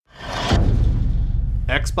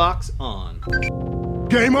Xbox on.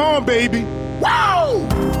 Game on, baby! Wow!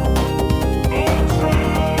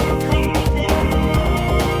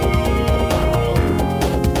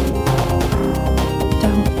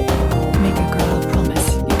 Don't make a girl a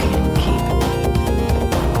promise you can't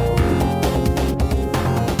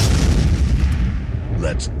keep.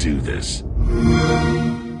 Let's do this.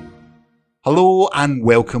 Hello and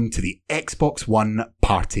welcome to the Xbox One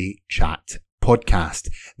Party Chat podcast,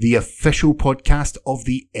 the official podcast of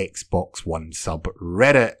the Xbox One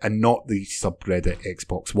subreddit, and not the subreddit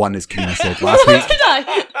Xbox One, as Carina said last week. Did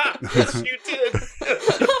I? Yes, you did.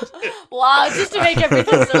 Wow, just to make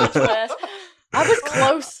everything so much worse. I was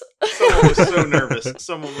close.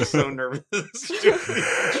 Someone was so nervous. to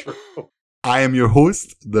be true. I am your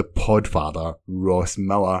host, the Podfather, Ross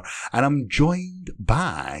Miller, and I'm joined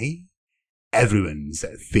by everyone's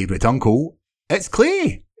favourite uncle, it's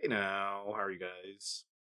Clay. Hey now, how are you guys?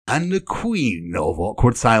 And the queen of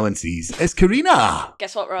awkward silences is Carina.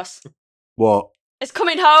 Guess what, Ross? What? It's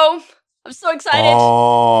coming home. I'm so excited.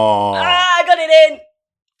 Oh. I got it in.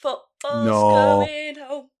 Football's No. coming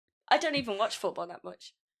home. I don't even watch football that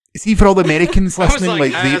much. See, for all the Americans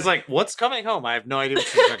listening, I was like, what's coming home? I have no idea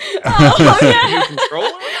what you're talking about. Oh, yeah. New controller?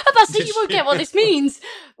 I'm about to say you won't get what this means.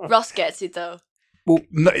 Ross gets it, though. well,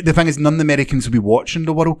 the thing is, none of the Americans will be watching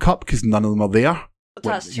the World Cup because none of them are there.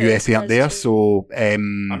 That's true. USA aren't there, That's true. so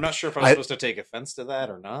I'm not sure if I'm supposed to take offense to that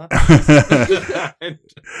or not.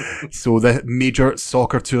 so the major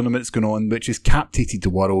soccer tournament's going on, which has captivated the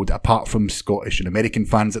world, apart from Scottish and American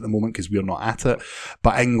fans at the moment, because we're not at it.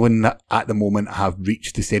 But England at the moment have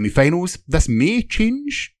reached the semi-finals. This may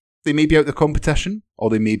change. They may be out of the competition, or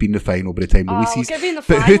they may be in the final by the time the Oh, releases. we're gonna be in the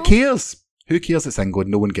But who finals? cares? Who cares? It's England.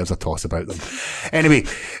 No one gives a toss about them. Anyway,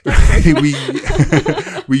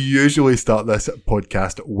 we usually start this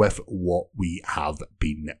podcast with what we have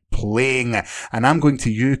been playing. And I'm going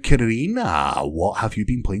to you, Carina. What have you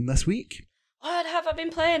been playing this week? What have I been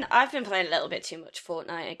playing? I've been playing a little bit too much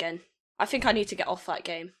Fortnite again. I think I need to get off that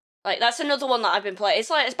game. Like, that's another one that I've been playing. It's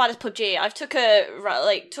like as bad as PUBG. I've took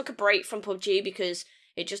a break from PUBG because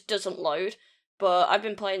it just doesn't load. But I've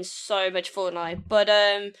been playing so much Fortnite. But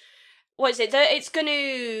what is it? It's going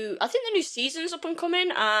to... I think the new season's up and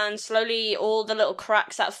coming, and slowly all the little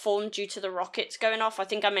cracks that have formed due to the rockets going off, I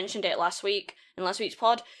think I mentioned it last week, in last week's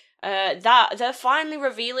pod, that they're finally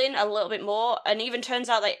revealing a little bit more, and even turns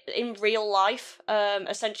out that in real life,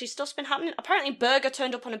 essentially stuff's been happening. Apparently Burger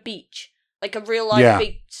turned up on a beach, like a real life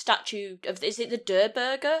big statue of... Is it the Der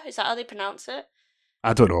Burger? Is that how they pronounce it?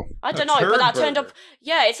 I don't know. I don't A know, but that turd turned up... burger.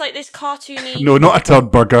 Yeah, it's like this cartoony... No, not a turd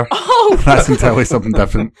burger. Oh! That's entirely something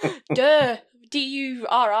different. Duh.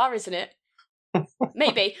 D-U-R-R, isn't it?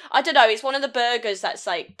 Maybe. I don't know. It's one of the burgers that's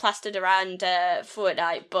like plastered around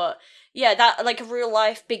Fortnite. But yeah, that like a real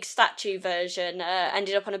life big statue version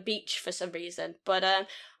ended up on a beach for some reason. But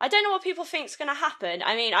I don't know what people think's going to happen.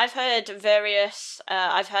 I mean, I've heard various...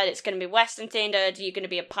 I've heard it's going to be Western themed. You're going to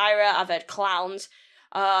be a pirate. I've heard clowns.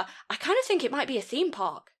 I kind of think it might be a theme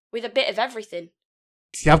park with a bit of everything.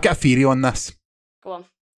 See, I've got a theory on this Go on.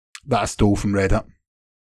 that I stole from Reddit.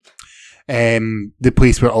 The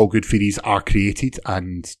place where all good theories are created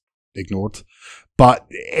and ignored. But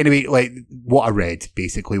anyway, like what I read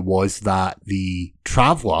basically was that the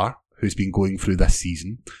Traveller, who's been going through this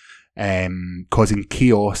season, causing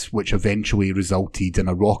chaos, which eventually resulted in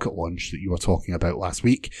a rocket launch that you were talking about last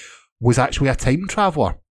week, was actually a time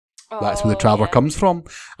traveller. That's where the Traveller comes from.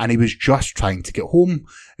 And he was just trying to get home.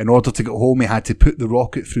 In order to get home, he had to put the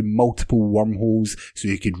rocket through multiple wormholes so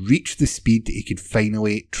he could reach the speed that he could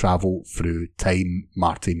finally travel through time,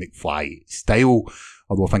 Marty McFly style.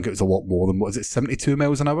 Although I think it was a lot more than, what is it, 72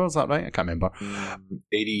 miles an hour? Is that right? I can't remember.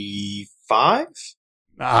 85?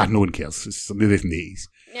 No one cares. It's a movie from the 80s.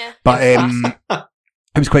 Yeah. But it's fast.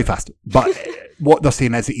 it was quite fast. But what they're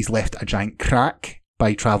saying is that he's left a giant crack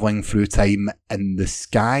by travelling through time in the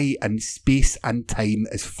sky, and space and time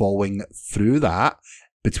is falling through that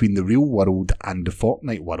between the real world and the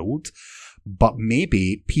Fortnite world. But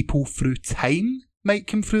maybe people through time might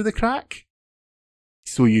come through the crack.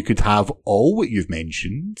 So you could have all what you've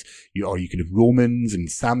mentioned, or you could have Romans and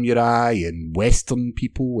samurai and Western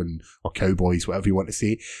people or cowboys, whatever you want to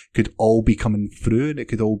say, could all be coming through, and it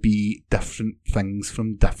could all be different things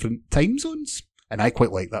from different time zones. And I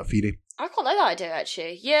quite like that theory. I quite like that idea,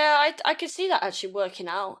 actually. Yeah, I could see that actually working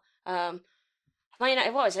out. I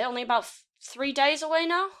mean, what is it? Only about 3 days away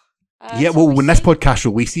now? Yeah, well, when this podcast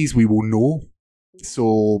releases, we will know.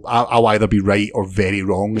 So I'll either be right or very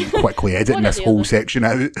wrong and quickly editing One or this the whole other. section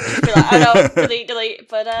out. Be like, I know, delete.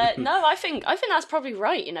 But no, I think that's probably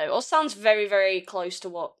right, or sounds very, very close to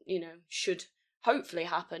what, should hopefully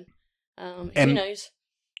happen. Who knows?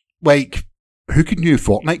 like, who could knew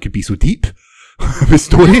Fortnite could be so deep? The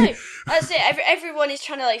story? No, that's it. Everyone is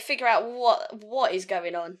trying to like figure out what is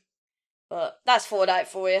going on. But that's Fortnite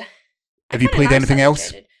for you. Have you played anything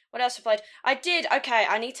else? What else have I played? I did. Okay,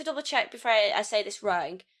 I need to double check before I say this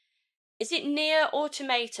wrong. Is it Near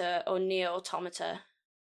Automata or Near Automata?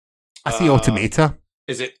 I see Automata.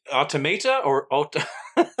 Is it Automata or Automato?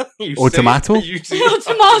 Tomato.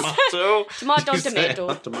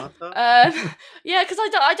 Yeah, because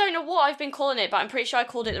I don't know what I've been calling it, but I'm pretty sure I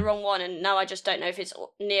called it the wrong one, and now I just don't know if it's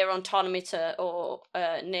Near Automata or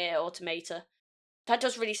Near Automata. That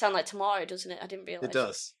does really sound like tomato, doesn't it? I didn't realise. It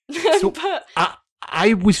does. So, But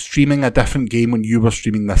I was streaming a different game when you were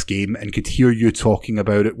streaming this game and could hear you talking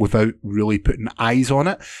about it without really putting eyes on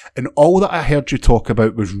it. And all that I heard you talk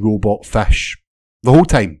about was robot fish the whole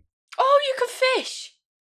time. oh, you can fish!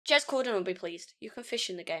 Jez Corden will be pleased. You can fish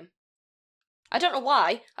in the game. I don't know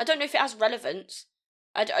why. I don't know if it has relevance.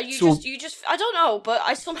 I don't know, but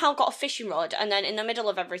I somehow got a fishing rod, and then in the middle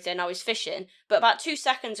of everything, I was fishing. But about 2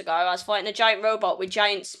 seconds ago, I was fighting a giant robot with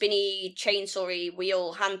giant spinny chainsawy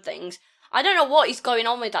wheel hand things. I don't know what is going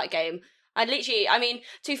on with that game. To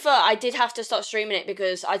be fair, I did have to stop streaming it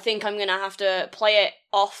because I think I'm gonna have to play it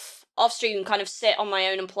off stream, kind of sit on my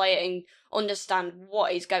own and play it and understand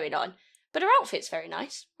what is going on. But her outfit's very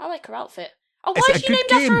nice. I like her outfit. Oh, why is she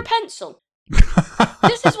named after a pencil?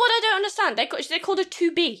 This is what I don't understand. They called her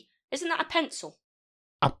 2B. Isn't that a pencil?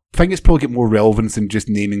 I think it's probably got more relevance than just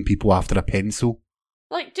naming people after a pencil.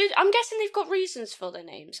 Like, dude, I'm guessing they've got reasons for their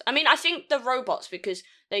names. I mean, I think they're robots because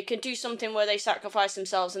they can do something where they sacrifice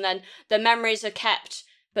themselves and then their memories are kept,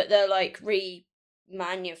 but they're like remanufactured,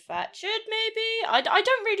 maybe? I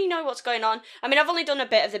don't really know what's going on. I mean, I've only done a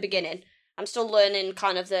bit of the beginning. I'm still learning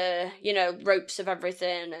kind of the, ropes of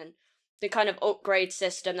everything and the kind of upgrade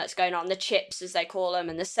system that's going on, the chips as they call them,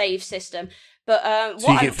 and the save system. But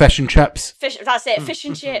so you get fish and chips. That's it, fish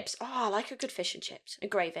and chips. Oh, I like a good fish and chips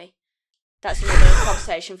and gravy. That's another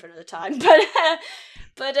conversation for another time.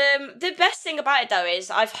 But the best thing about it though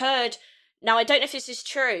is I've heard, now I don't know if this is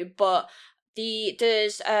true, but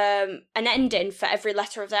there's an ending for every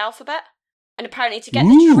letter of the alphabet, and apparently to get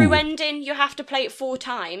the true ending you have to play it 4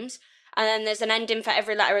 times, and then there's an ending for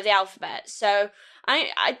every letter of the alphabet. So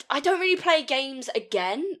I don't really play games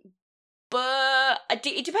again, but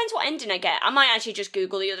it depends what ending I get. I might actually just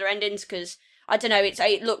Google the other endings because I don't know.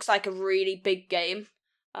 It looks like a really big game.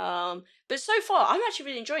 But so far I'm actually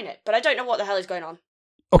really enjoying it. But I don't know what the hell is going on.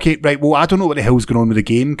 Okay, right. Well, I don't know what the hell's going on with the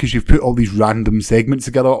game because you've put all these random segments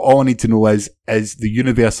together. All I need to know is the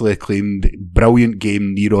universally acclaimed brilliant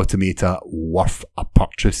game Nier Automata worth a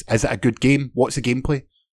purchase? Is it a good game? What's the gameplay?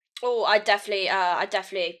 Oh, I definitely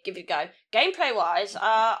give it a go. Gameplay wise, like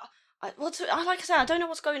I said, I don't know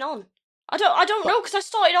what's going on. I don't know because I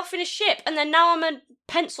started off in a ship and then now I'm a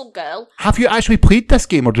pencil girl. Have you actually played this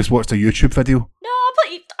game or just watched a YouTube video? No,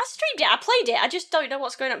 I streamed it. I played it. I just don't know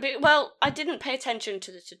what's going on. But, well, I didn't pay attention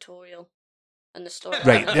to the tutorial and the story.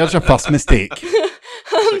 Right, there's your first mistake.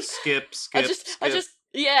 Skip.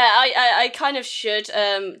 I kind of should.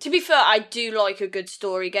 To be fair, I do like a good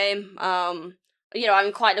story game. I'm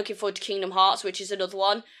quite looking forward to Kingdom Hearts, which is another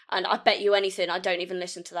one. And I bet you anything, I don't even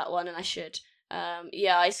listen to that one, and I should.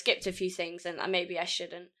 I skipped a few things, and maybe I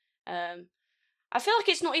shouldn't. I feel like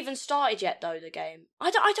it's not even started yet, though, the game. I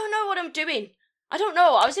don't know what I'm doing. I don't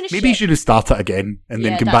know. I was in a Maybe you should just start it again and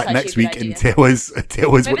then come back next week and tell us what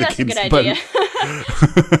the game's about.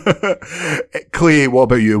 Clay, what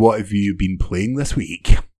about you? What have you been playing this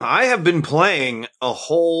week? I have been playing a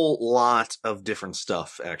whole lot of different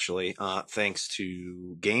stuff, actually, thanks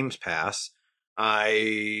to Games Pass.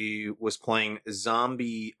 I was playing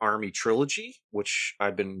Zombie Army Trilogy, which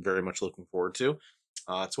I've been very much looking forward to.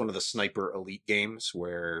 It's one of the sniper elite games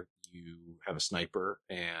where you have a sniper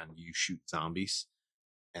and you shoot zombies.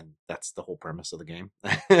 And that's the whole premise of the game.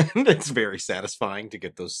 And it's very satisfying to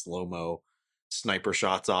get those slow-mo sniper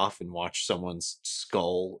shots off and watch someone's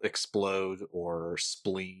skull explode or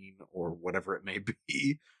spleen or whatever it may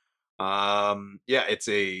be.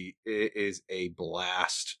 It is a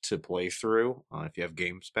blast to play through. If you have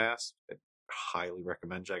Games Pass, I highly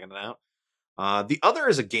recommend checking it out. The other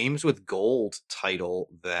is a Games with Gold title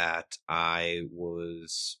that I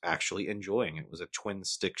was actually enjoying. It was a twin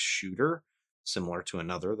stick shooter, similar to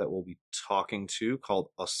another that we'll be talking to called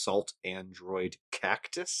Assault Android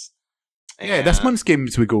Cactus. And this month's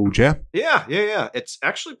Games with Gold, yeah? Yeah. It's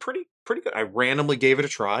actually pretty good. I randomly gave it a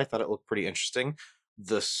try. I thought it looked pretty interesting.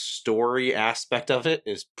 The story aspect of it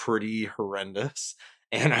is pretty horrendous.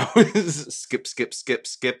 And I was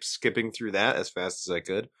skipping through that as fast as I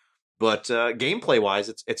could. But gameplay wise,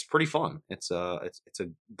 it's pretty fun. It's a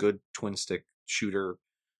good twin stick shooter.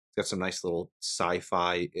 It's got some nice little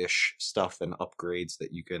sci-fi-ish stuff and upgrades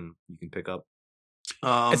that you can pick up.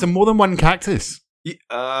 Is there more than one cactus?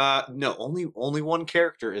 No, only one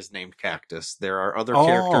character is named Cactus. There are other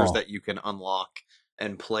characters Oh. that you can unlock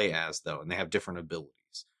and play as, though, and they have different abilities.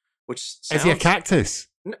 Which Is he a sounds- cactus?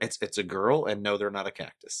 It's a girl, and no, they're not a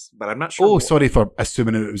cactus. But I'm not sure. Oh, sorry for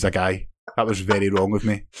assuming it was a guy. That was very wrong of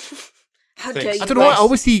me. How Thanks. dare you? I don't know. I Wes.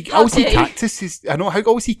 always see How dare you. cactus. I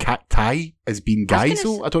always see cacti as being I was guys.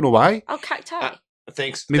 gonna So I don't know why. Oh, cacti.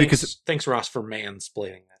 Thanks, Maybe thanks, Ross, for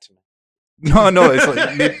mansplaining that to me. No, it's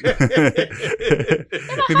like maybe, Yeah, but maybe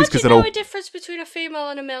how it's do because you they're know all a difference between a female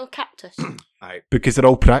and a male cactus? because they're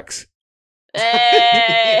all pricks.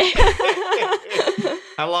 Hey!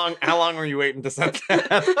 How long were you waiting to set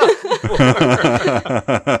that up?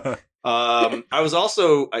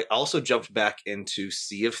 I also jumped back into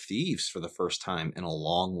Sea of Thieves for the first time in a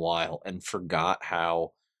long while and forgot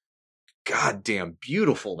how goddamn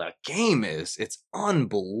beautiful that game is. It's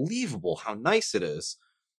unbelievable how nice it is.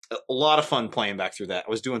 A lot of fun playing back through that. I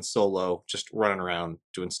was doing solo, just running around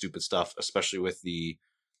doing stupid stuff, especially with the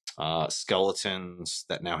skeletons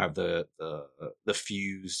that now have the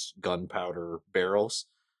fused gunpowder barrels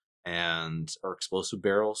or explosive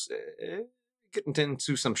barrels. Getting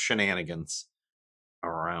into some shenanigans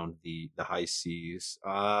around the high seas.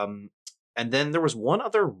 And then there was one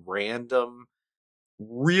other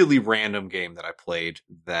really random game that I played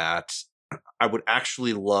that I would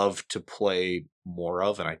actually love to play more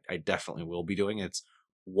of, and I definitely will be doing. It's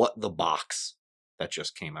What the Box that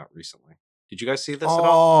just came out recently. Did you guys see this at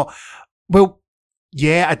all? Oh, well,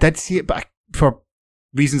 yeah, I did see it, but for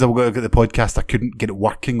reasons I will go look at the podcast, I couldn't get it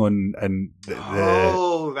working on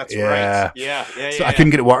That's yeah. right. Yeah. So I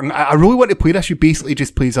couldn't get it working. I really want to play this. You basically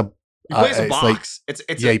just plays a. He plays a it's box.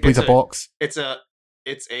 He plays a box. It's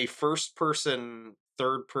a first person,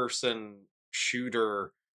 third person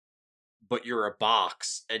shooter, but you're a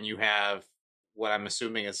box and you have what I'm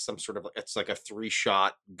assuming is some sort of, it's like a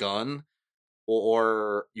 3-shot gun,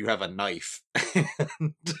 or you have a knife.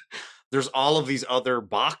 And there's all of these other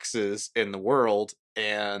boxes in the world,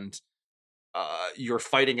 and you're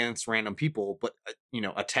fighting against random people, but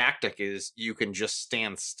a tactic is you can just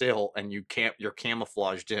stand still and you're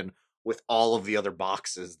camouflaged in with all of the other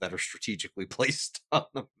boxes that are strategically placed on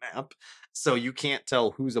the map, so you can't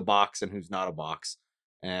tell who's a box and who's not a box.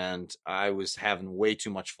 And I was having way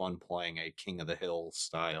too much fun playing a King of the Hill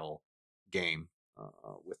style game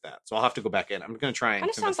with that. So I'll have to go back in. I'm going to try and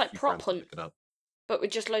Kinda sounds convince a like few Prop friends to Hunt. pick it up. But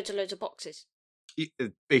with just loads and loads of boxes. It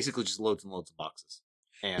basically just loads and loads of boxes.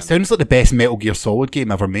 It And sounds like the best Metal Gear Solid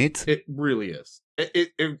game ever made. it really is.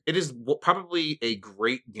 It is probably a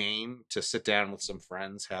great game to sit down with some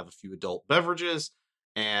friends, have a few adult beverages,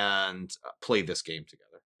 and play this game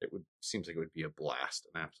together. Seems like it would be a blast,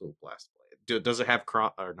 an absolute blast to play. Does it have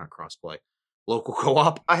not crossplay, local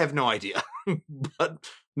co-op? I have no idea, but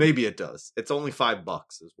maybe it does. It's only $5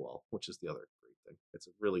 as well, which is the other great thing. It's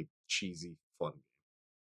a really cheesy, fun game.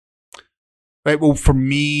 Right, well, for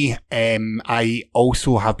me, I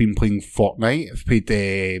also have been playing Fortnite. I've played,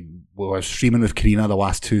 I was streaming with Carina the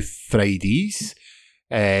last 2 Fridays.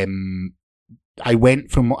 I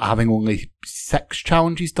went from having only 6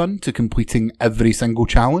 challenges done to completing every single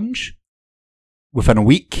challenge within a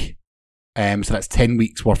week. So that's 10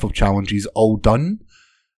 weeks worth of challenges all done,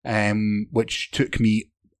 which took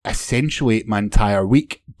me essentially my entire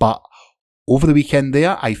week. But over the weekend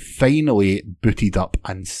there, I finally booted up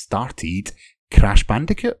and started Crash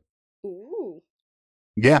Bandicoot. Ooh.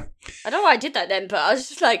 Yeah. I don't know why I did that then, but I was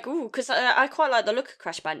just like, ooh, because I quite like the look of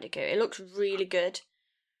Crash Bandicoot. It looks really good.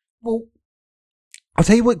 Well, I'll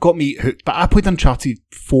tell you what got me hooked, but I played Uncharted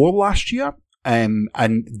 4 last year, and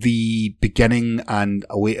the beginning and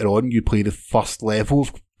later on you play the first level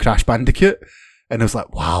of Crash Bandicoot, and I was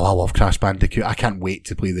like, wow, I love Crash Bandicoot. I can't wait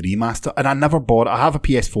to play the remaster. And I never bought it. I have a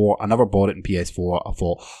PS4. I never bought it in PS4. I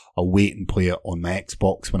thought I'll wait and play it on my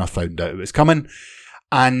Xbox when I found out it was coming.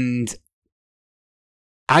 And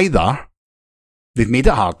either they've made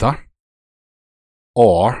it harder,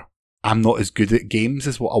 or I'm not as good at games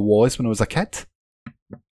as what I was when I was a kid.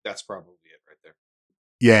 That's probably it right there.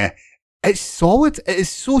 Yeah. It's solid. It is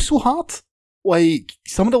so hard. Like,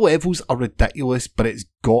 some of the levels are ridiculous, but it's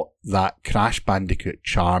got that Crash Bandicoot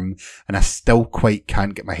charm, and I still quite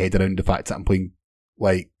can't get my head around the fact that I'm playing,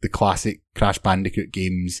 like, the classic Crash Bandicoot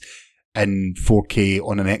games in 4K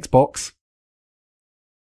on an Xbox.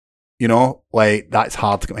 You know, like, that's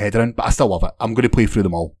hard to get my head around, but I still love it. I'm going to play through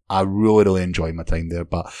them all. I really enjoy my time there,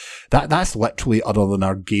 but that's literally, other than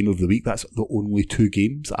our game of the week, that's the only 2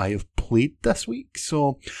 games I have played this week,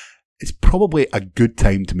 so it's probably a good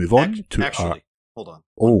time to move on to actually, hold on.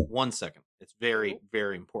 Oh. 1 second. It's very,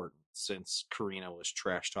 very important since Carina was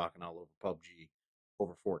trash talking all over PUBG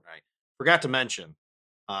over Fortnite. Forgot to mention,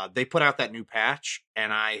 they put out that new patch,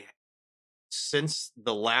 and since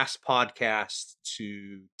the last podcast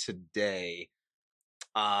to today,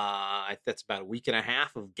 that's about a week and a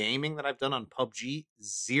half of gaming that I've done on PUBG.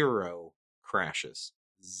 Zero crashes.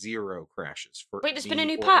 For Wait, there's been a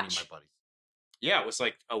me new or any of patch? my buddies. Yeah, it was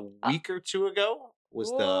like a week or two ago was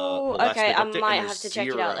the Ooh, last okay, big I update, and might there's have to check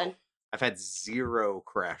it out then. I've had zero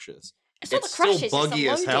crashes. It's not the Still crashes, it's the buggy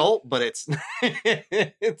as loading. hell, but it's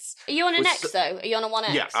Are you on an was X though? Are you on a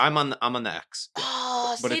 1X? yeah, I'm on the X. Yeah.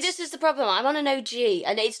 Oh, But see, it's- this is the problem. I'm on an OG,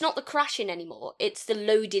 and it's not the crashing anymore. It's the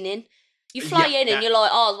loading in. You fly Yeah, in, and you're like,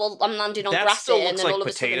 oh, well, I'm landing on that grass still here, and looks then like all of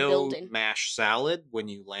a sudden potato building. mash salad when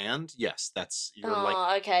you land. Yes, you're Oh,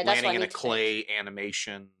 like okay, that's what landing I in a need to fix. clay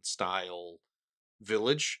animation style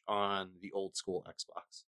village on the old school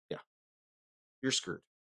Xbox. Yeah, you're screwed.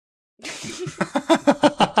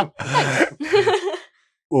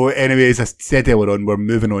 Well, anyways, as I said earlier on, we're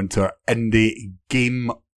moving on to our indie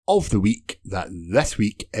game of the week. That this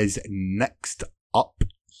week is Next Up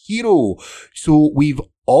Hero. So we've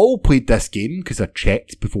all played this game because I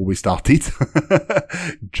checked before we started,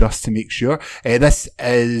 just to make sure. This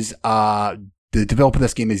is the developer of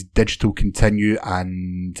this game is Digital Continue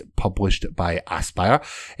and published by Aspyr.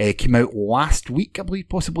 Came out last week, I believe,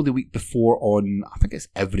 possibly the week before on, I think it's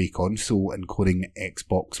every console, including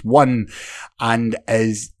Xbox One, and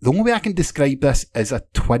is, the only way I can describe this is a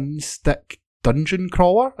twin-stick dungeon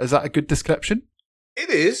crawler. Is that a good description? It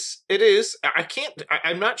is.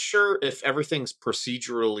 I'm not sure if everything's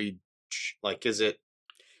procedurally, like, is it?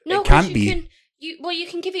 No, It can't 'cause be. you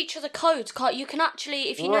can give each other codes. You can actually,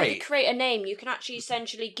 if you know how to Right. create a name, you can actually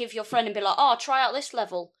essentially give your friend and be like, oh, try out this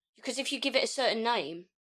level. Because if you give it a certain name,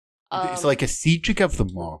 It's like a seed you give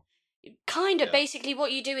them, or? kind of. Yeah. Basically,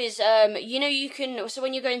 what you do is, you can. So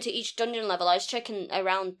when you go into each dungeon level, I was checking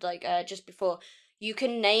around just before. You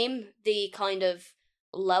can name the kind of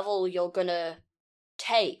level you're gonna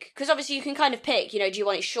take, because obviously you can kind of pick. Do you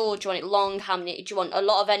want it short? Do you want it long? How many? Do you want a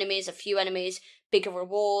lot of enemies? A few enemies? Bigger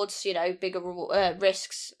rewards? Bigger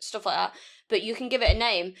risks, stuff like that. But you can give it a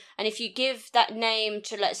name, and if you give that name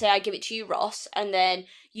to, let's say, I give it to you, Ross, and then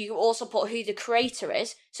you also put who the creator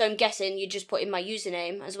is. So I'm guessing you just put in my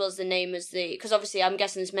username as well as the name as the, because obviously I'm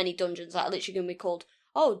guessing there's many dungeons that are literally going to be called,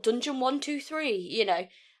 Dungeon 123.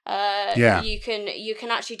 Yeah. You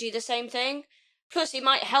can actually do the same thing. Plus, it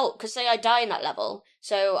might help because say I die in that level.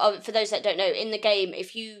 So for those that don't know, in the game,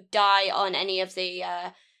 if you die on any of the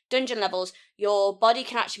dungeon levels, your body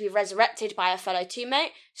can actually be resurrected by a fellow teammate.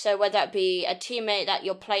 So whether it be a teammate that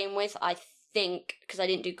you're playing with, I think, because I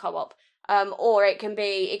didn't do co-op, or it can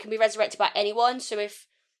be resurrected by anyone. So if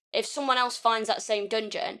someone else finds that same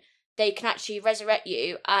dungeon, they can actually resurrect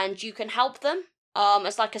you, and you can help them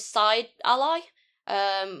as like a side ally,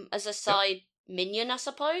 as a side minion, I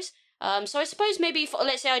suppose. So I suppose maybe if,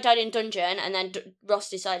 let's say I died in dungeon, and then Ross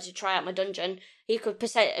decided to try out my dungeon, he could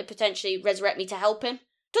potentially resurrect me to help him.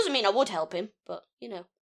 Doesn't mean I would help him, but depends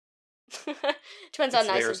how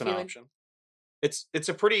nice There's I'm an feeling. option. It's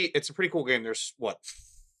a pretty cool game. There's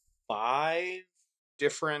 5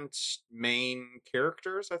 different main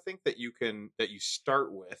characters, I think, that you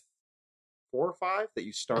start with. 4 or 5 that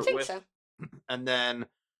you I start think with. so. And then,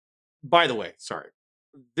 by the way, sorry,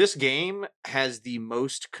 this game has the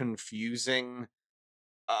most confusing,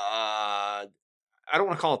 I don't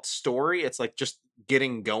want to call it story. It's like just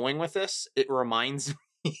getting going with this. It reminds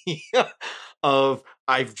me of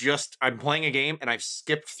I'm playing a game and I've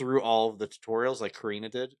skipped through all of the tutorials like Carina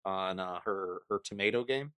did on her tomato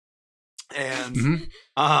game. And Mhm.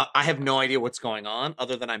 I have no idea what's going on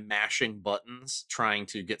other than I'm mashing buttons trying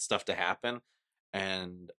to get stuff to happen.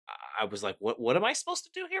 And I was like, what am I supposed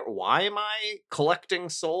to do here? Why am I collecting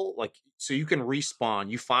soul? Like, so you can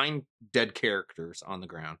respawn. You find dead characters on the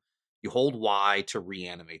ground. You hold Y to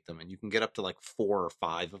reanimate them, and you can get up to like 4 or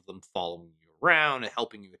 5 of them following you around and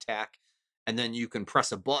helping you attack. And then you can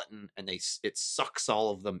press a button, and it sucks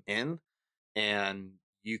all of them in, and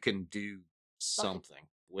you can do something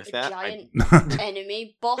with A that. giant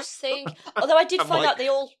enemy boss thing. Although I did I'm find like, out they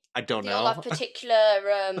all don't all know. have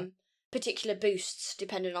particular boosts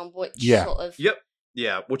depending on which Yeah. sort of. Yep.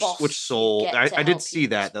 Yeah, boss which soul? get I to did help see you, I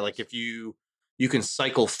that like suppose. if you can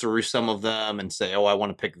cycle through some of them and say, oh, I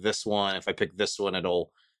want to pick this one. If I pick this one,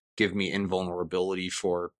 it'll give me invulnerability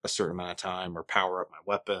for a certain amount of time, or power up my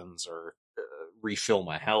weapons, or refill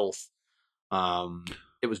my health.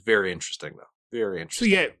 It was very interesting though. Very So interesting.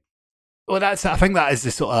 yeah, well, I think that is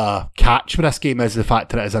the sort of catch for this game, is the fact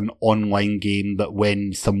that it is an online game that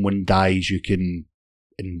when someone dies, you can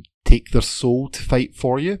take their soul to fight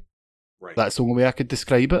for you. Right. That's the only way I could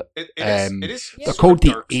describe it. It is. It is. They're sort called of the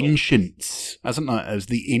Dark Souls. Ancients, isn't it? It's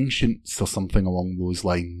the Ancients or something along those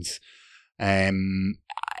lines.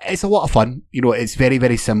 It's a lot of fun. It's very,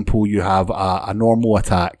 very simple. You have a normal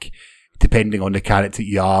attack, depending on the character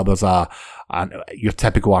you are. There's your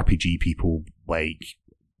typical RPG people,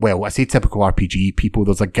 I say typical RPG people.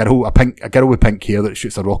 There's a girl with pink hair that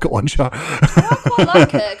shoots a rocket launcher. I quite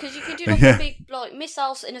like it because you can do like a big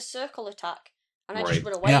missiles in a circle attack, and I just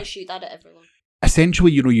run away and shoot that at everyone.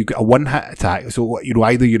 Essentially, you get a one-hit attack. So,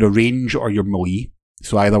 either you're a range or you're melee.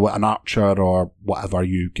 So either with an archer or whatever,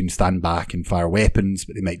 you can stand back and fire weapons,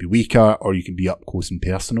 but they might be weaker, or you can be up close and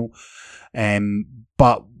personal.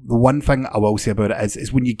 But the one thing I will say about it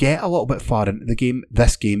is when you get a little bit far into the game,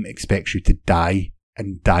 this game expects you to die,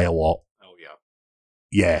 and die a lot. Oh, yeah.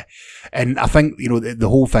 Yeah. And I think, the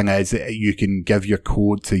whole thing is that you can give your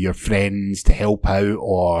code to your friends to help out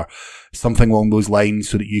or something along those lines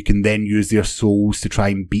so that you can then use their souls to try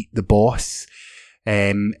and beat the boss.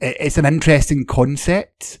 It's an interesting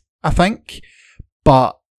concept, I think,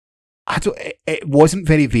 but it wasn't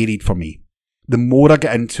very varied for me. The more I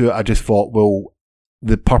get into it, I just thought, well,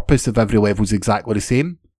 the purpose of every level is exactly the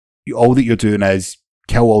same. All that you're doing is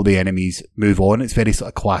kill all the enemies, move on. It's very sort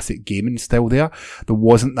of classic gaming style there. There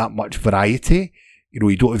wasn't that much variety.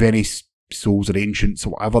 You don't have any souls or ancients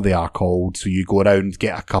or whatever they are called, so you go around,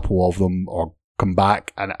 get a couple of them, or come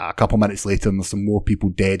back, and a couple minutes later and there's some more people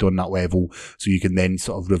dead on that level, so you can then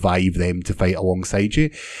sort of revive them to fight alongside you.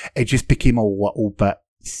 It just became a little bit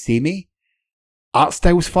samey. Art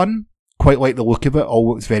style's fun, quite like the look of it, all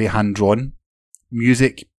looks very hand-drawn.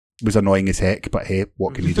 Music was annoying as heck, but hey,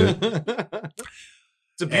 what can you do?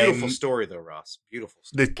 It's a beautiful story though, Ross. Beautiful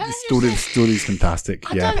story. The story's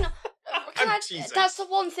fantastic. I Yeah. don't know. That's the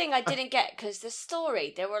one thing I didn't get, because the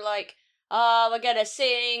story, they were like, we're gonna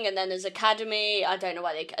sing, and then there's academy. I don't know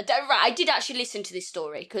why I did actually listen to this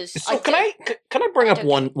story because. So can I bring up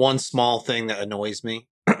one small thing that annoys me?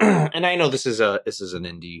 And I know this is an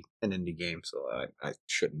indie game, so I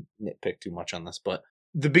shouldn't nitpick too much on this. But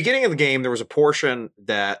the beginning of the game, there was a portion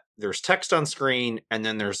that there's text on screen, and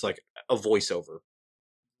then there's like a voiceover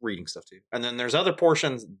reading stuff to you, and then there's other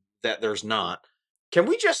portions that there's not. Can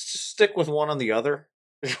we just stick with one on the other?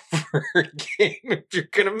 For a game, if you're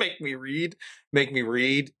gonna make me read,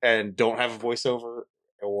 and don't have a voiceover,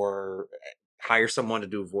 or hire someone to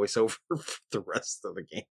do a voiceover for the rest of the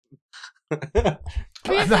game.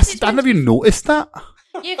 I've never even noticed that.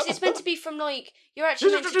 Yeah, because it's meant to be from you're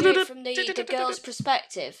actually meant to do it from the girl's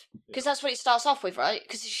perspective, because that's what it starts off with, right?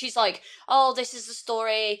 Because she's like, "Oh, this is the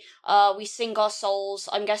story. We sing our souls."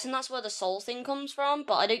 I'm guessing that's where the soul thing comes from,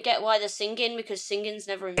 but I don't get why they're singing, because singing's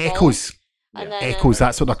never involved. Echoes. And then, Echoes,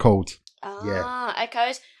 that's what they're called.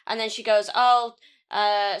 Echoes. And then she goes,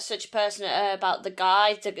 such a person about the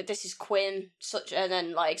guy, this is Quinn, and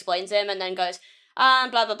then explains him, and then goes, blah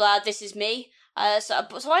blah blah, this is me. So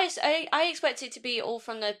I expect it to be all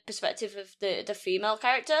from the perspective of the female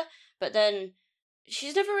character, but then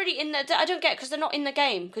she's never really in there. I don't get, because they're not in the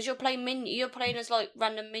game, because you're playing as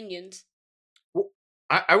random minions. Well,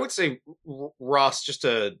 I would say, Ross, just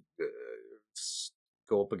to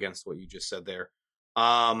go up against what you just said there.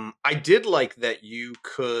 I did like that you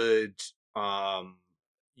could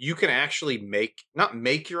you can actually not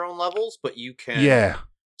make your own levels, but you can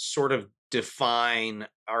sort of define,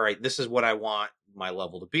 all right, this is what I want my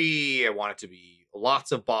level to be. I want it to be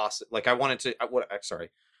lots of bosses. I wanted to what I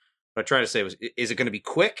tried to say was, is it going to be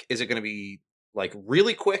quick? Is it going to be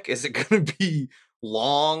really quick? Is it going to be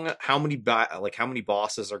long? How many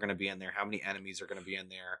bosses are going to be in there? How many enemies are going to be in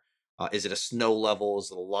there? Is it a snow level? Is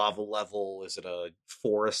it a lava level? Is it a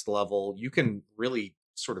forest level? You can really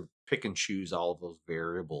sort of pick and choose all of those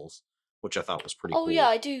variables, which I thought was pretty cool. Oh yeah,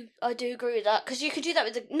 I do agree with that, because you could do that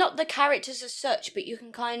with not the characters as such, but you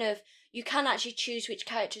can actually choose which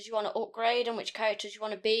characters you want to upgrade and which characters you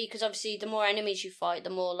want to be, because obviously the more enemies you fight, the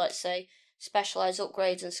more, let's say, specialized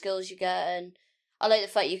upgrades and skills you get, and I like the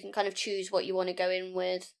fact you can kind of choose what you want to go in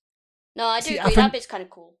with. No, I do agree, that bit's kind of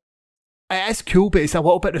cool. It is cool, but it's a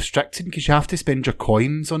little bit restricting, because you have to spend your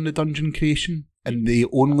coins on the dungeon creation, and they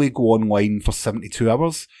only go online for 72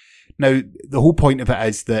 hours. Now, the whole point of it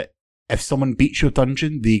is that if someone beats your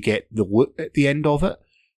dungeon, they get the loot at the end of it.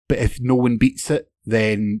 But if no one beats it,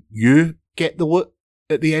 then you get the loot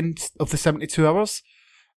at the end of the 72 hours.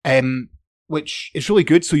 Which is really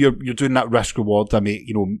good. So you're doing that risk reward.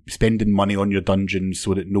 Spending money on your dungeon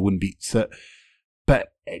so that no one beats it.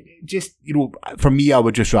 But just, for me, I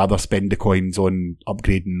would just rather spend the coins on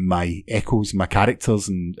upgrading my echoes, my characters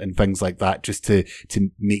and things like that, just to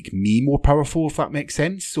make me more powerful, if that makes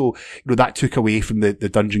sense. So, that took away from the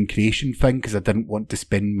dungeon creation thing, because I didn't want to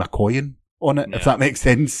spend my coin on it, if that makes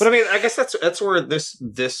sense. But I mean, I guess that's where this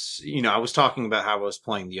I was talking about how I was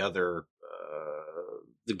playing the other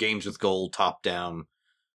the games with gold top down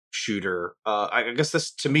shooter. I guess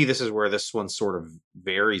this is where this one sort of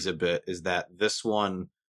varies a bit. Is that this one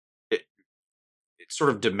it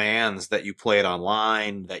sort of demands that you play it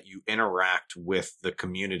online, that you interact with the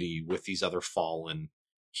community, with these other fallen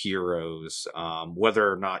heroes,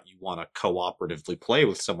 whether or not you want to cooperatively play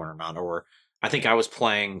with someone or not. Or I think I was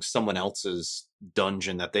playing someone else's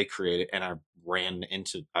dungeon that they created, and I ran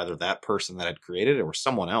into either that person that had created it or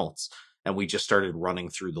someone else, and we just started running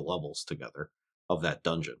through the levels together of that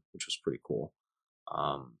dungeon, which was pretty cool.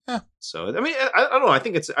 So I mean, I don't know. I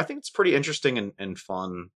think it's pretty interesting and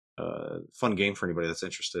fun. Fun game for anybody that's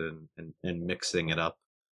interested in mixing it up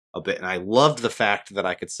a bit. And I loved the fact that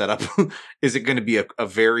I could set up, is it going to be a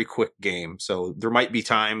very quick game? So there might be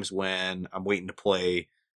times when I'm waiting to play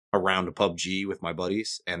a round of PUBG with my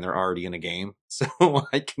buddies and they're already in a game. So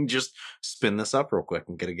I can just spin this up real quick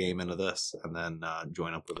and get a game into this and then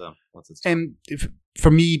join up with them once it's done.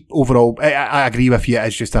 For me, overall, I agree with you.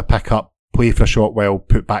 It's just a pick up, play for a short while,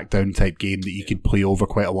 put back down type game that you could play over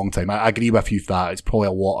quite a long time. I agree with you for that. It's probably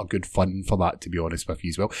a lot of good fun for that, to be honest with you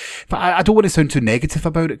as well. But I don't want to sound too negative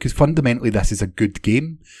about it, because fundamentally this is a good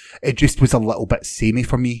game. It just was a little bit samey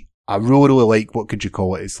for me. I really like, what could you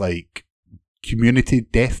call it? It's like community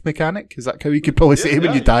death mechanic. Is that how you could probably say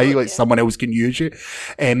when you die, like someone else can use you?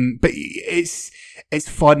 But it's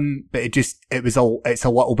fun, but it's a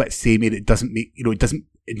little bit samey. It doesn't make, it doesn't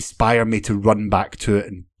inspire me to run back to it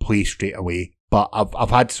and play straight away. But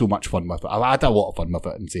I've had so much fun with it. I've had a lot of fun with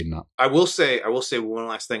it in saying that. I will say one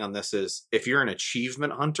last thing on this is, if you're an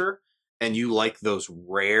achievement hunter and you like those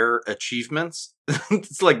rare achievements,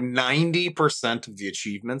 it's like 90% of the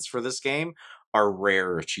achievements for this game are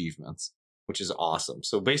rare achievements, which is awesome.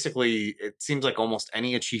 So basically, it seems like almost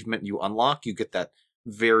any achievement you unlock, you get that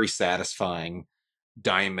very satisfying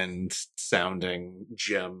diamond sounding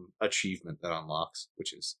gem achievement that unlocks,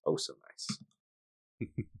 which is oh so nice.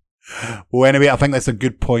 Well, anyway, I think that's a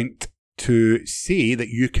good point to say that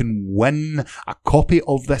you can win a copy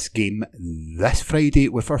of this game this Friday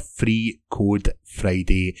with our free Code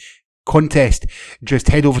Friday contest. Just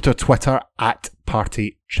head over to Twitter at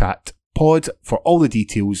PartyChatPod for all the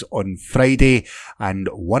details on Friday, and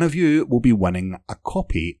one of you will be winning a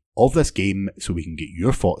copy of this game so we can get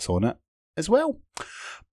your thoughts on it as well.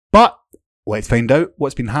 But let's find out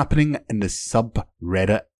what's been happening in the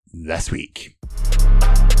subreddit this week.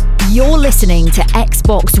 You're listening to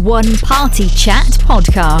Xbox One Party Chat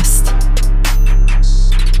Podcast.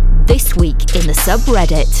 This week in the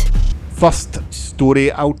subreddit. First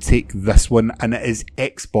story, I'll take this one, and it is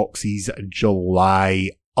Xbox's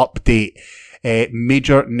July update.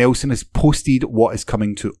 Major Nelson has posted what is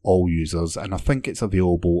coming to all users, and I think it's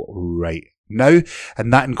available right now,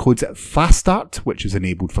 and that includes Fast Start, which is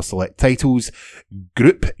enabled for select titles,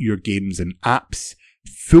 group your games and apps,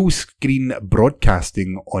 full screen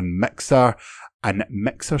broadcasting on Mixer, and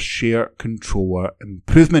Mixer Share controller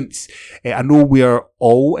improvements. I know we're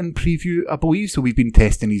all in preview, I believe, so we've been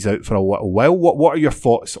testing these out for a little while. What are your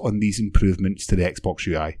thoughts on these improvements to the Xbox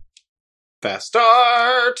UI? Fast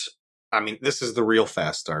Start! I mean, this is the real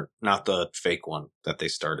Fast Start, not the fake one that they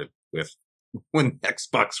started with when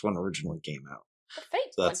Xbox One originally came out. The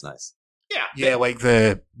fake So that's one. nice. Yeah, like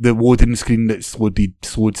the loading screen that slowed,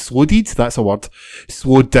 that's a word,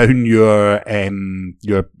 slowed down your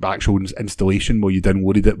actual installation where you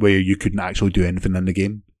downloaded it, where you couldn't actually do anything in the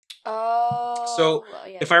game. Oh. So, well,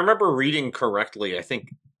 yeah. if I remember reading correctly, I think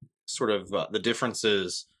sort of the difference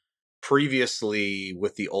is previously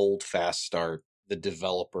with the old Fast Start, the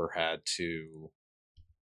developer had to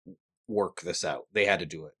work this out. They had to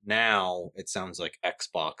do it. Now it sounds like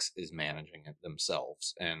Xbox is managing it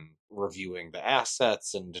themselves and reviewing the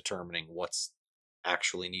assets and determining what's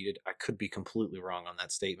actually needed. I could be completely wrong on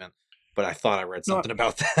that statement, but I thought I read something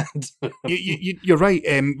about that. You're right.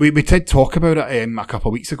 We did talk about it a couple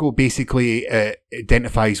of weeks ago. Basically, it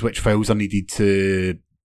identifies which files are needed to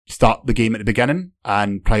start the game at the beginning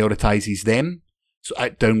and prioritizes them. So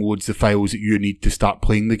it downloads the files that you need to start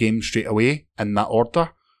playing the game straight away in that order.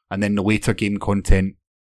 And then the later game content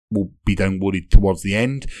will be downloaded towards the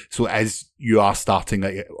end. So as you are starting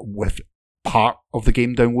with part of the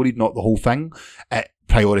game downloaded, not the whole thing, it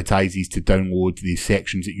prioritizes to download the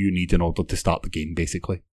sections that you need in order to start the game,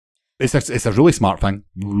 basically. It's a really smart thing.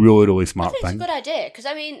 Really, really smart I think thing. it's a good idea, because,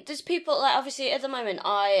 I mean, there's people, like, obviously, at the moment,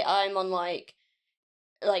 I'm on, like,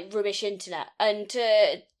 like rubbish internet, and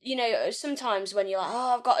sometimes when you're like,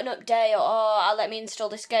 oh, I've got an update, or I'll let me install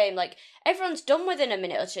this game, like everyone's done within a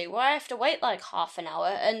minute or two, where I have to wait like half an hour,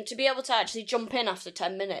 and to be able to actually jump in after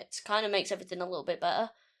 10 minutes kind of makes everything a little bit better.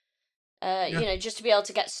 Just to be able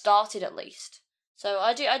to get started at least. So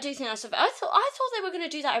I do think that's I thought they were going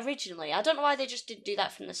to do that originally. I don't know why they just didn't do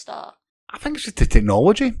that from the start. I think it's just the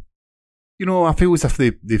technology. I feel as if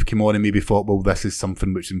they've come on and maybe thought, well, this is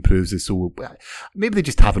something which improves us. So maybe they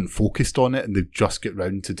just haven't focused on it and they've just got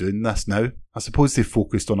round to doing this now. I suppose they've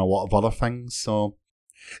focused on a lot of other things. So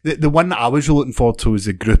the one that I was really looking forward to is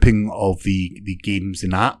the grouping of the games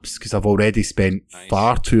and apps, because I've already spent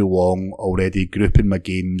far too long already grouping my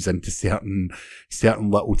games into certain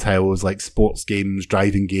little tiles like sports games,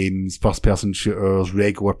 driving games, first person shooters,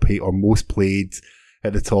 regular play or most played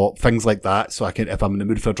at the top, things like that. So I can, if I'm in the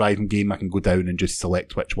mood for a driving game, I can go down and just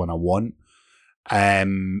select which one I want.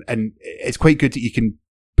 And it's quite good that you can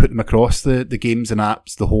put them across the games and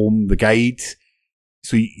apps, the home, the guide.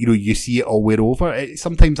 So, you see it all way over.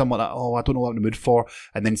 Sometimes I'm like, oh, I don't know what I'm in the mood for.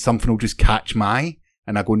 And then something will just catch my eye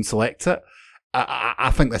and I go and select it. I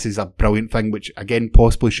think this is a brilliant thing, which again,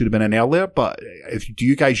 possibly should have been in earlier. But do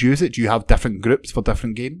you guys use it? Do you have different groups for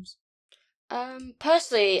different games?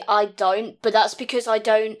 Personally, I don't, but that's because I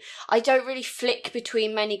don't really flick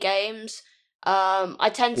between many games.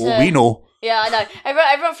 I tend to. Well, we know. Yeah, I know.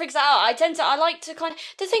 Everyone freaks out. I like to kind of.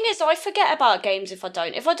 The thing is, I forget about games if I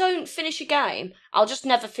don't. If I don't finish a game, I'll just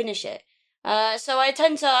never finish it. So I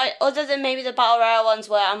tend to, other than maybe the Battle Royale ones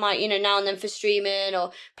where I might, now and then for streaming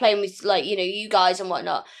or playing with, like, you guys and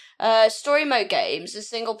whatnot. Story mode games, the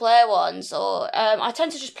single player ones, or I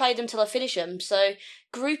tend to just play them till I finish them. So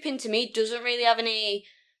grouping to me doesn't really have any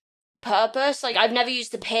purpose. Like, I've never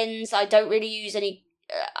used the pins. I don't really use any.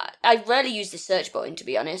 I rarely use the search button, to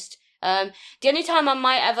be honest. The only time I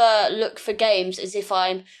might ever look for games is if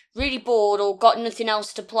I'm really bored or got nothing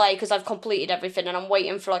else to play because I've completed everything and I'm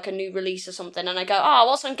waiting for like a new release or something, and I go, oh,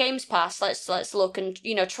 what's on Games Pass? Let's look and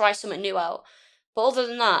try something new out. But other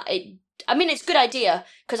than that, it's a good idea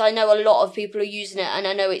because I know a lot of people are using it, and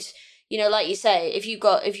I know it's like you say, if you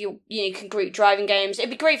can group driving games,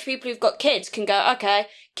 it'd be great for people who've got kids can go, okay,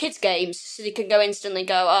 kids games, so they can go instantly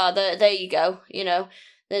go, there you go,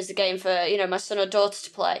 there's a game for my son or daughter to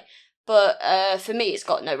play. But for me, it's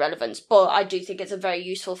got no relevance. But I do think it's a very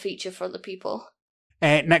useful feature for other people.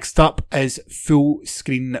 Next up is full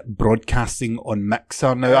screen broadcasting on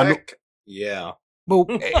Mixer. Now, yeah. Well,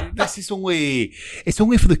 this is it's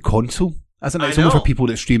only for the console, isn't it? It's only for people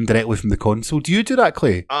that stream directly from the console. Do you do that,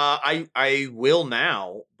 Clay? I will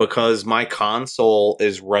now, because my console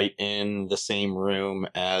is right in the same room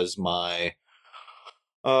as my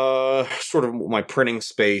sort of my printing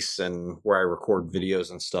space and where I record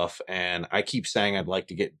videos and stuff, and I keep saying I'd like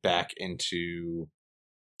to get back into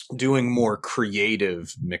doing more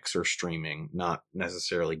creative Mixer streaming, not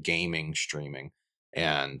necessarily gaming streaming,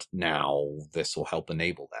 and now this will help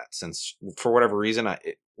enable that, since for whatever reason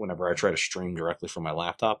whenever I try to stream directly from my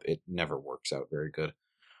laptop, it never works out very good.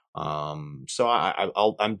 So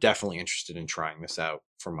I'm definitely interested in trying this out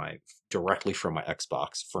directly from my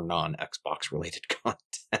Xbox for non-Xbox related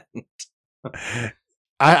content.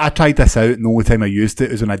 I tried this out, and the only time I used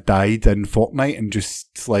it was when I died in Fortnite and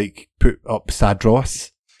just like put up Sad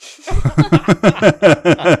Ross.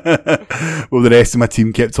 Well, the rest of my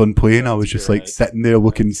team kept on playing. I was just like sitting there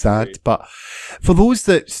looking sad. But for those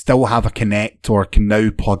that still have a Kinect or can now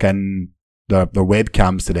plug in their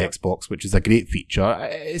webcams to the Xbox, which is a great feature,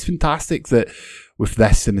 it's fantastic that with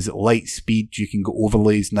this, and is it light speed, you can go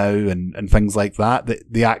overlays now and things like that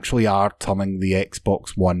they actually are turning the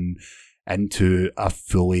Xbox One into a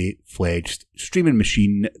fully fledged streaming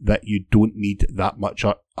machine that you don't need that much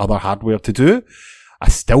other hardware to do. I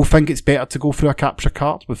still think it's better to go through a capture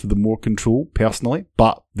card with the more control, personally,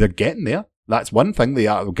 but they're getting there. That's one thing. They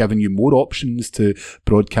are giving you more options to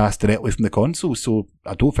broadcast directly from the console, so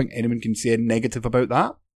I don't think anyone can say anything negative about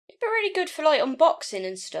that. It'd be really good for like unboxing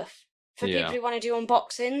and stuff. For people who want to do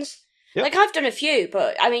unboxings. Yep. Like, I've done a few,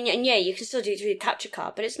 but I mean, and yeah, you can still do it through the capture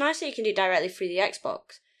card, but it's nice that you can do directly through the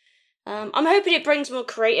Xbox. I'm hoping it brings more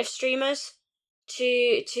creative streamers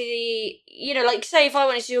to the, like, say if I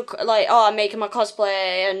wanted to do, like, I'm making my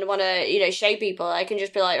cosplay and want to, show people, I can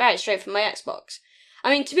just be like, right, straight from my Xbox.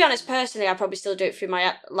 I mean, to be honest, personally, I'd probably still do it through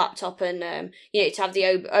my laptop and, to have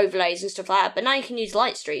the overlays and stuff like that, but now you can use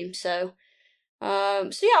Lightstream, so yeah,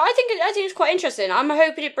 I think it's quite interesting. I'm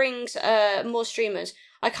hoping it brings more streamers.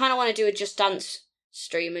 I kind of want to do a Just Dance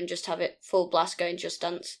stream and just have it full blast going Just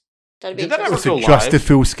Dance. That'd be interesting. Was it just a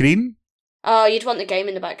full screen? Oh, you'd want the game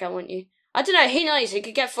in the background, wouldn't you? I don't know. Who knows? It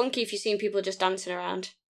could get funky if you've seen people just dancing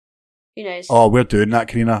around. Who knows? Oh, we're doing that,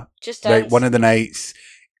 Carina. Just Right, Dance. one of the nights,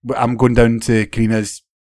 I'm going down to Carina's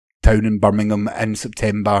town in Birmingham in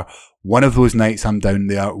September. One of those nights I'm down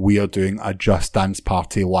there, we are doing a Just Dance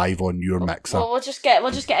party live on your mixer. Well, we'll just get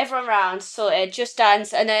everyone round, sorted, Just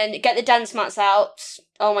Dance, and then get the dance mats out.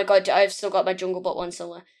 Oh my god, I've still got my Jungle Book one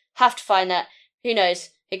somewhere. Have to find that. Who knows?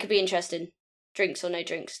 It could be interesting. Drinks or no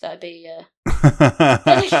drinks, that'd be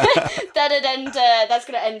that'd end. That's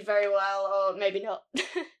gonna end very well, or maybe not.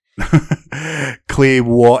 Clay,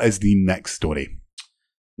 what is the next story?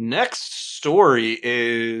 Next story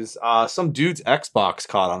is some dude's Xbox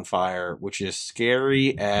caught on fire, which is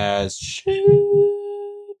scary as shit.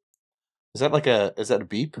 Is that a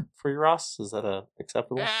beep for you, Ross? Is that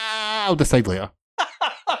acceptable? I'll decide later.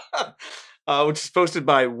 Which is posted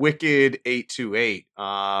by Wicked828.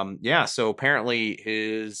 Yeah, so apparently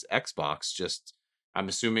his Xbox just, I'm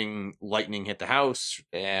assuming lightning hit the house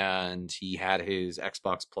and he had his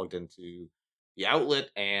Xbox plugged into the outlet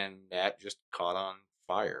and that just caught on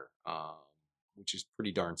fire, which is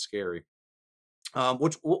pretty darn scary.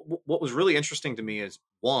 What was really interesting to me is,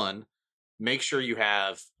 one, make sure you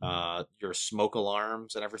have your smoke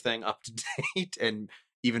alarms and everything up to date, and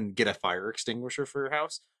even get a fire extinguisher for your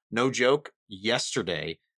house. No joke.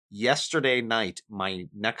 Yesterday night, my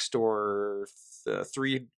next door,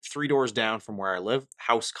 three doors down from where I live,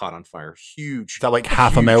 house caught on fire. Huge. Is that like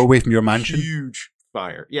half a mile away from your mansion? Huge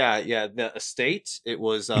fire. Yeah. The estate. It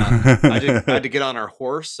was. I had to get on our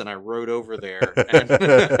horse and I rode over there. And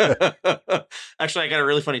actually, I got a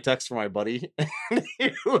really funny text from my buddy.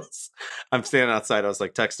 I'm standing outside. I was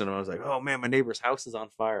like texting him. I was like, "Oh man, my neighbor's house is on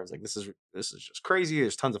fire." I was like, "This is just crazy.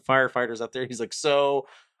 There's tons of firefighters out there." He's like, "So,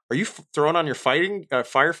 are you throwing on your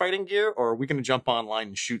firefighting gear, or are we going to jump online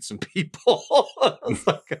and shoot some people?" I was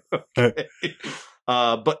like, "Okay."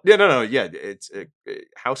 But no, yeah, it's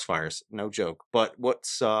house fires, no joke. But what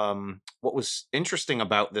was interesting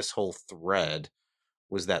about this whole thread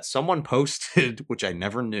was that someone posted, which I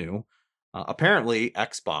never knew. Apparently,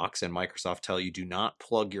 Xbox and Microsoft tell you do not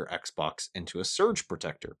plug your Xbox into a surge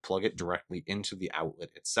protector. Plug it directly into the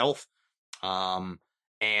outlet itself.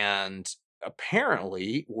 And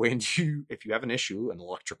apparently, if you have an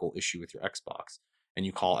electrical issue with your Xbox, and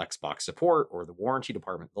you call Xbox support or the warranty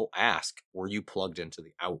department, they'll ask, were you plugged into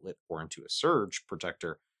the outlet or into a surge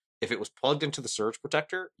protector? If it was plugged into the surge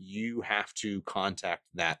protector, you have to contact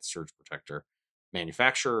that surge protector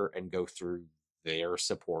manufacturer and go through their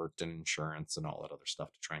support and insurance and all that other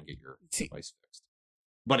stuff to try and get your device fixed.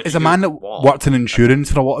 But as a man that worked in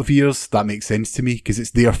insurance for a lot of years, that makes sense to me, because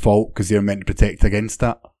it's their fault, because they're meant to protect against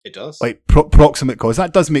that. It does. Like proximate cause,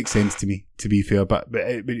 that does make sense to me, to be fair, but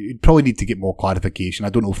you'd probably need to get more clarification. I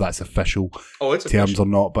don't know if that's official it's terms official. or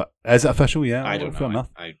not, but is it official? Yeah, I don't know. Fair enough.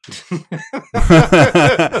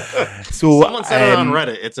 So someone said it on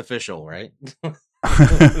Reddit. It's official, right?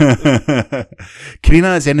 Carina,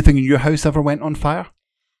 has anything in your house ever went on fire?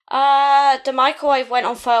 The microwave went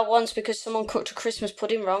on fire once because someone cooked a Christmas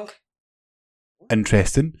pudding wrong.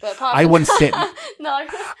 Interesting. But apart I from- once set No.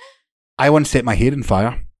 I once set my hair on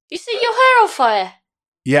fire. You set your hair on fire?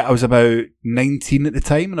 Yeah, I was about 19 at the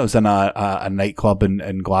time, and I was in a nightclub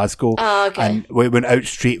in Glasgow. Oh, okay. And we went out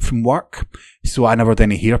straight from work, so I never did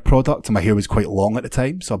any hair product, and my hair was quite long at the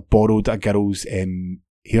time, so I borrowed a girl's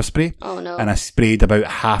hairspray, Oh no. and I sprayed about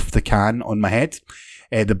half the can on my head.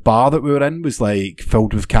 The bar that we were in was like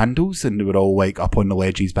filled with candles, and they were all like up on the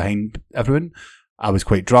ledges behind everyone. I was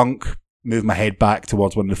quite drunk, moved my head back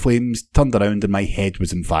towards one of the flames, turned around, and my head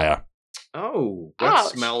was on fire. Oh, that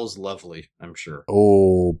Ouch. smells lovely, I'm sure.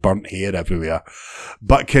 Oh, burnt hair everywhere.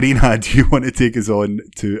 But Carina, do you want to take us on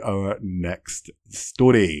to our next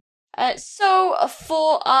story? So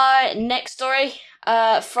for our next story,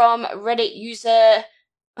 from Reddit user,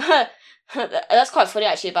 that's quite funny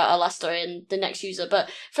actually about our last story and the next user. But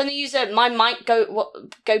from the user, my mic go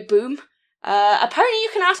boom. Apparently, you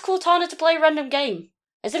can ask Cortana to play a random game.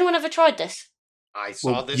 Has anyone ever tried this? I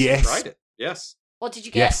saw this yes. and tried it. Yes. What did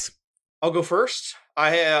you get? Yes. I'll go first.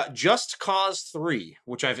 I Just Cause 3,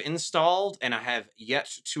 which I've installed and I have yet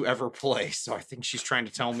to ever play. So I think she's trying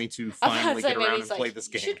to tell me to finally get around and play this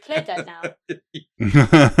game. You should play that now.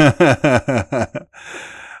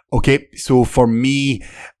 Okay, so for me,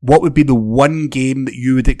 what would be the one game that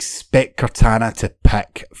you would expect Cortana to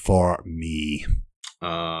pick for me?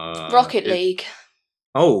 Rocket League.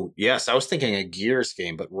 Oh, yes. I was thinking a Gears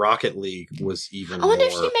game, but Rocket League was even I wonder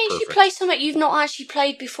if more she makes you perfect. play something you've not actually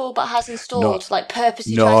played before but has installed, No. like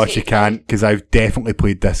purposely. No, tries to she get you to play. can't, because I've definitely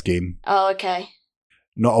played this game. Oh, okay.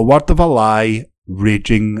 Not a word of a lie,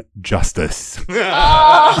 Raging Justice.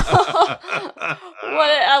 Oh,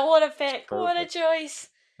 what a pick! What a Perfect. choice!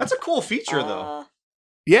 That's a cool feature, though.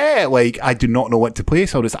 Yeah, like, I do not know what to play,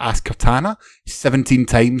 so I'll just ask Cortana 17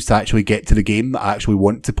 times to actually get to the game that I actually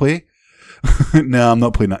want to play. No, I'm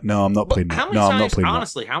not playing that. No, I'm not playing that. How many No, I'm not times, playing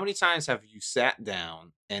honestly, how many times have you sat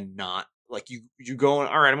down and not, like, you go,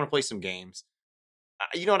 all right, I'm going to play some games.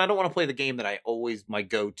 You know what? I don't want to play the game that I always my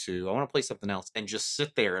go to. I want to play something else and just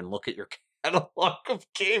sit there and look at your catalog of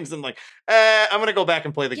games and like, I'm gonna go back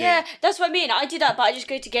and play the game. Yeah, that's what I mean. I do that, but I just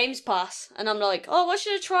go to Games Pass and I'm like, oh, what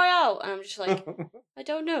should I try out? And I'm just like, I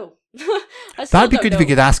don't know. I still That'd be don't good if know. we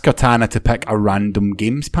could ask Cortana to pick a random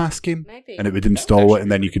Games Pass game. Maybe. And it would install it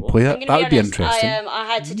and then you could play I'm it. gonna That would be honest, interesting. I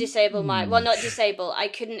had to disable my, well, not disable, I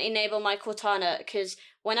couldn't enable my Cortana because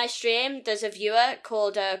when I stream, there's a viewer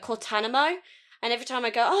called Cortanimo, and every time I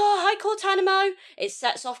go, oh, hi Cortanimo, it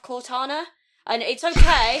sets off Cortana. And it's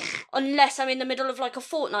okay unless I'm in the middle of like a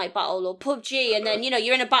Fortnite battle or PUBG, and then, you know,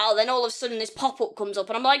 you're in a battle, then all of a sudden this pop-up comes up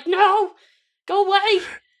and I'm like, no, go away.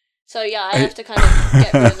 So yeah, I have to kind of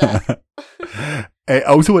get rid of that. I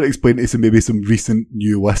also want to explain to maybe some recent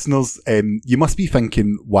new listeners. You must be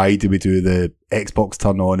thinking, why do we do the Xbox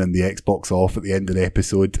turn on and the Xbox off at the end of the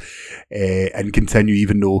episode and continue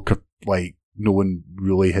even though like no one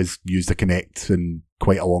really has used a Kinect in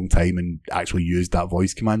quite a long time and actually used that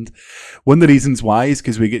voice command. One of the reasons why is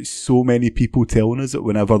because we get so many people telling us that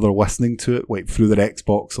whenever they're listening to it, like through their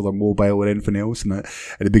Xbox or their mobile or anything else, and at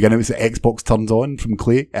the beginning it was the Xbox turns on from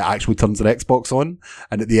Clay, it actually turns their Xbox on,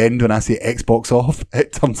 and at the end when I say Xbox off,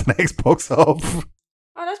 it turns an Xbox off.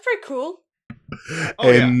 Oh, that's pretty cool.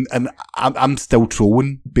 And I'm still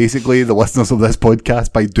trolling basically the listeners of this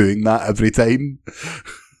podcast by doing that every time.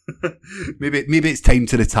 maybe it's time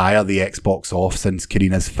to retire the Xbox off since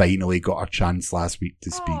Carina's finally got her chance last week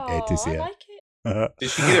to speak to say I it. like it. Did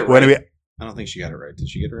she get it right? Well, anyway, I don't think she got it right. Did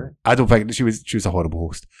she get it right? I don't think she was a horrible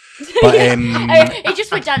host. But It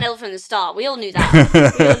just went downhill from the start. We all knew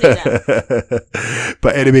that.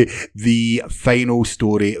 But anyway, the final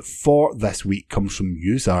story for this week comes from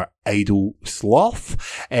user Idle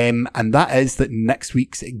Sloth, and that is that next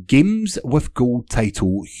week's Games with Gold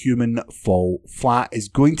title, Human Fall Flat, is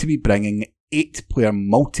going to be bringing 8-player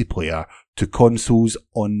multiplayer to consoles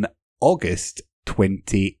on August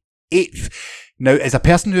 28th. Now, as a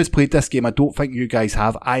person who has played this game, I don't think you guys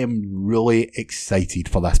have. I am really excited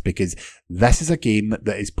for this because this is a game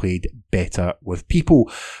that is played better with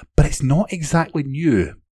people, but it's not exactly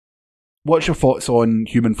new. What's your thoughts on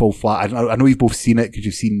Human Fall Flat? I know you've both seen it because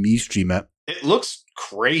you've seen me stream it. It looks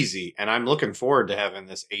crazy, and I'm looking forward to having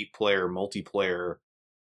this 8-player multiplayer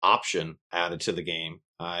option added to the game.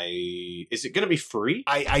 Is it going to be free?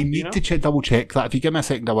 I need to double check that. If you give me a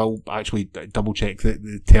second, I will actually double check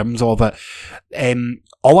the terms of it.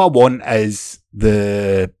 All I want is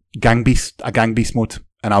a gang beast mode,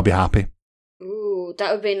 and I'll be happy. Ooh,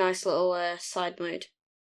 that would be a nice little side mode.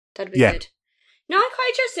 That'd be Yeah. good. No, I'm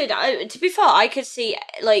quite interested. To be fair, I could see,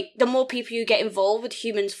 like, the more people you get involved with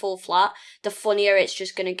Humans Fall Flat, the funnier it's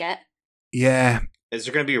just going to get. Yeah. Is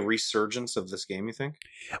there going to be a resurgence of this game, you think?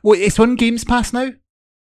 Well, it's on Games Pass now.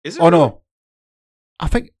 Is it? Oh, really? no. I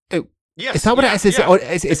think... Yes. Is that what it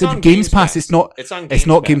is? It's on a Games Pass. It's not. It's on. It's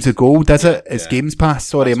not Games of Gold, is it? It's Yeah. Games Pass.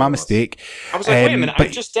 Sorry, That's my what it was. mistake. I was like, wait a minute! I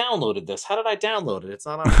but- just downloaded this. How did I download it? It's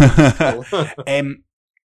not on.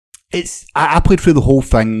 I played through the whole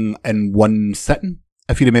thing in one sitting.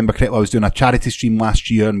 If you remember correctly, I was doing a charity stream last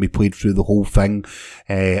year and we played through the whole thing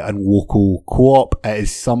in local co-op. It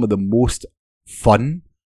is some of the most fun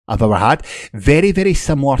I've ever had. Very, very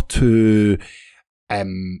similar to,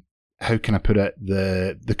 how can I put it?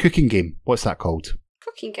 The cooking game. What's that called?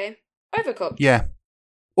 Cooking game. Overcooked. Yeah.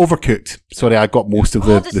 Overcooked. Sorry, I got most of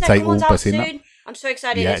the second title one's by out saying that. soon. I'm so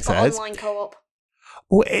excited. Yeah, It's got it is. online co-op.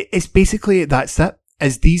 Well, it's basically, that's it.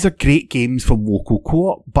 These are great games for local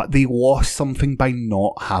co-op, but they lost something by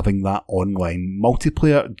not having that online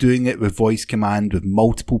multiplayer. Doing it with voice command with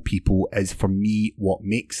multiple people is, for me, what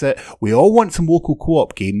makes it. We all want some local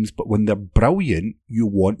co-op games, but when they're brilliant, you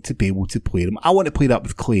want to be able to play them. I want to play that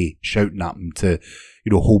with Clay, shouting at him to,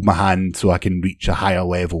 hold my hand so I can reach a higher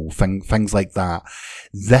level, things like that.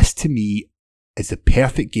 This, to me, is the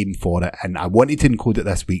perfect game for it, and I wanted to include it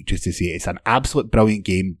this week just to say it's an absolute brilliant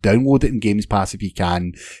game. Download it in Games Pass if you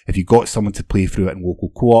can, if you've got someone to play through it in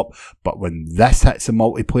local co-op. But when this hits a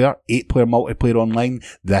multiplayer, 8-player multiplayer online,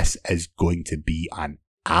 this is going to be an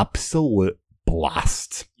absolute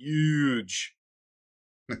blast. Huge.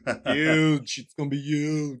 Huge. It's going to be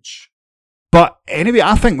huge. But anyway,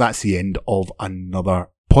 I think that's the end of another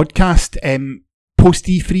podcast. Post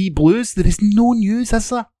E3 Blues, there is no news, is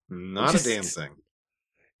there? Not a damn thing.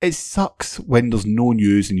 It sucks when there's no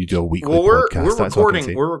news and you do a weekly Well, we're podcast. That's all I can say.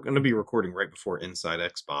 recording. We're going to be recording right before Inside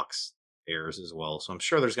Xbox airs as well, so I'm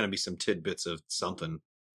sure there's going to be some tidbits of something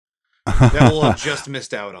that we'll have just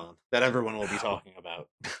missed out on, that everyone will be talking about.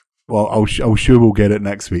 Well, I'm sure we'll get it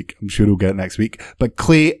next week. But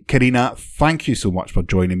Clay, Carina, thank you so much for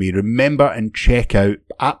joining me. Remember and check out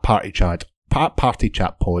at Party Chat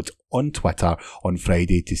Pod on Twitter on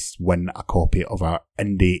Friday to win a copy of our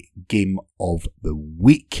Indie Game of the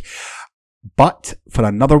Week. But for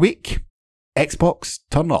another week, Xbox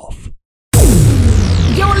turn off.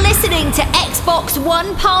 You're listening to Xbox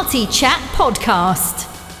One Party Chat Podcast,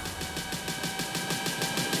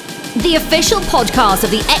 the official podcast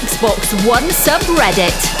of the Xbox One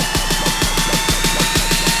subreddit.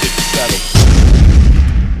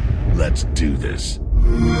 Let's do this.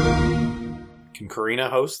 Can Carina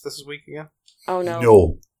host this week again? Oh no.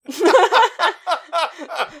 No.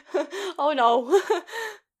 Oh no.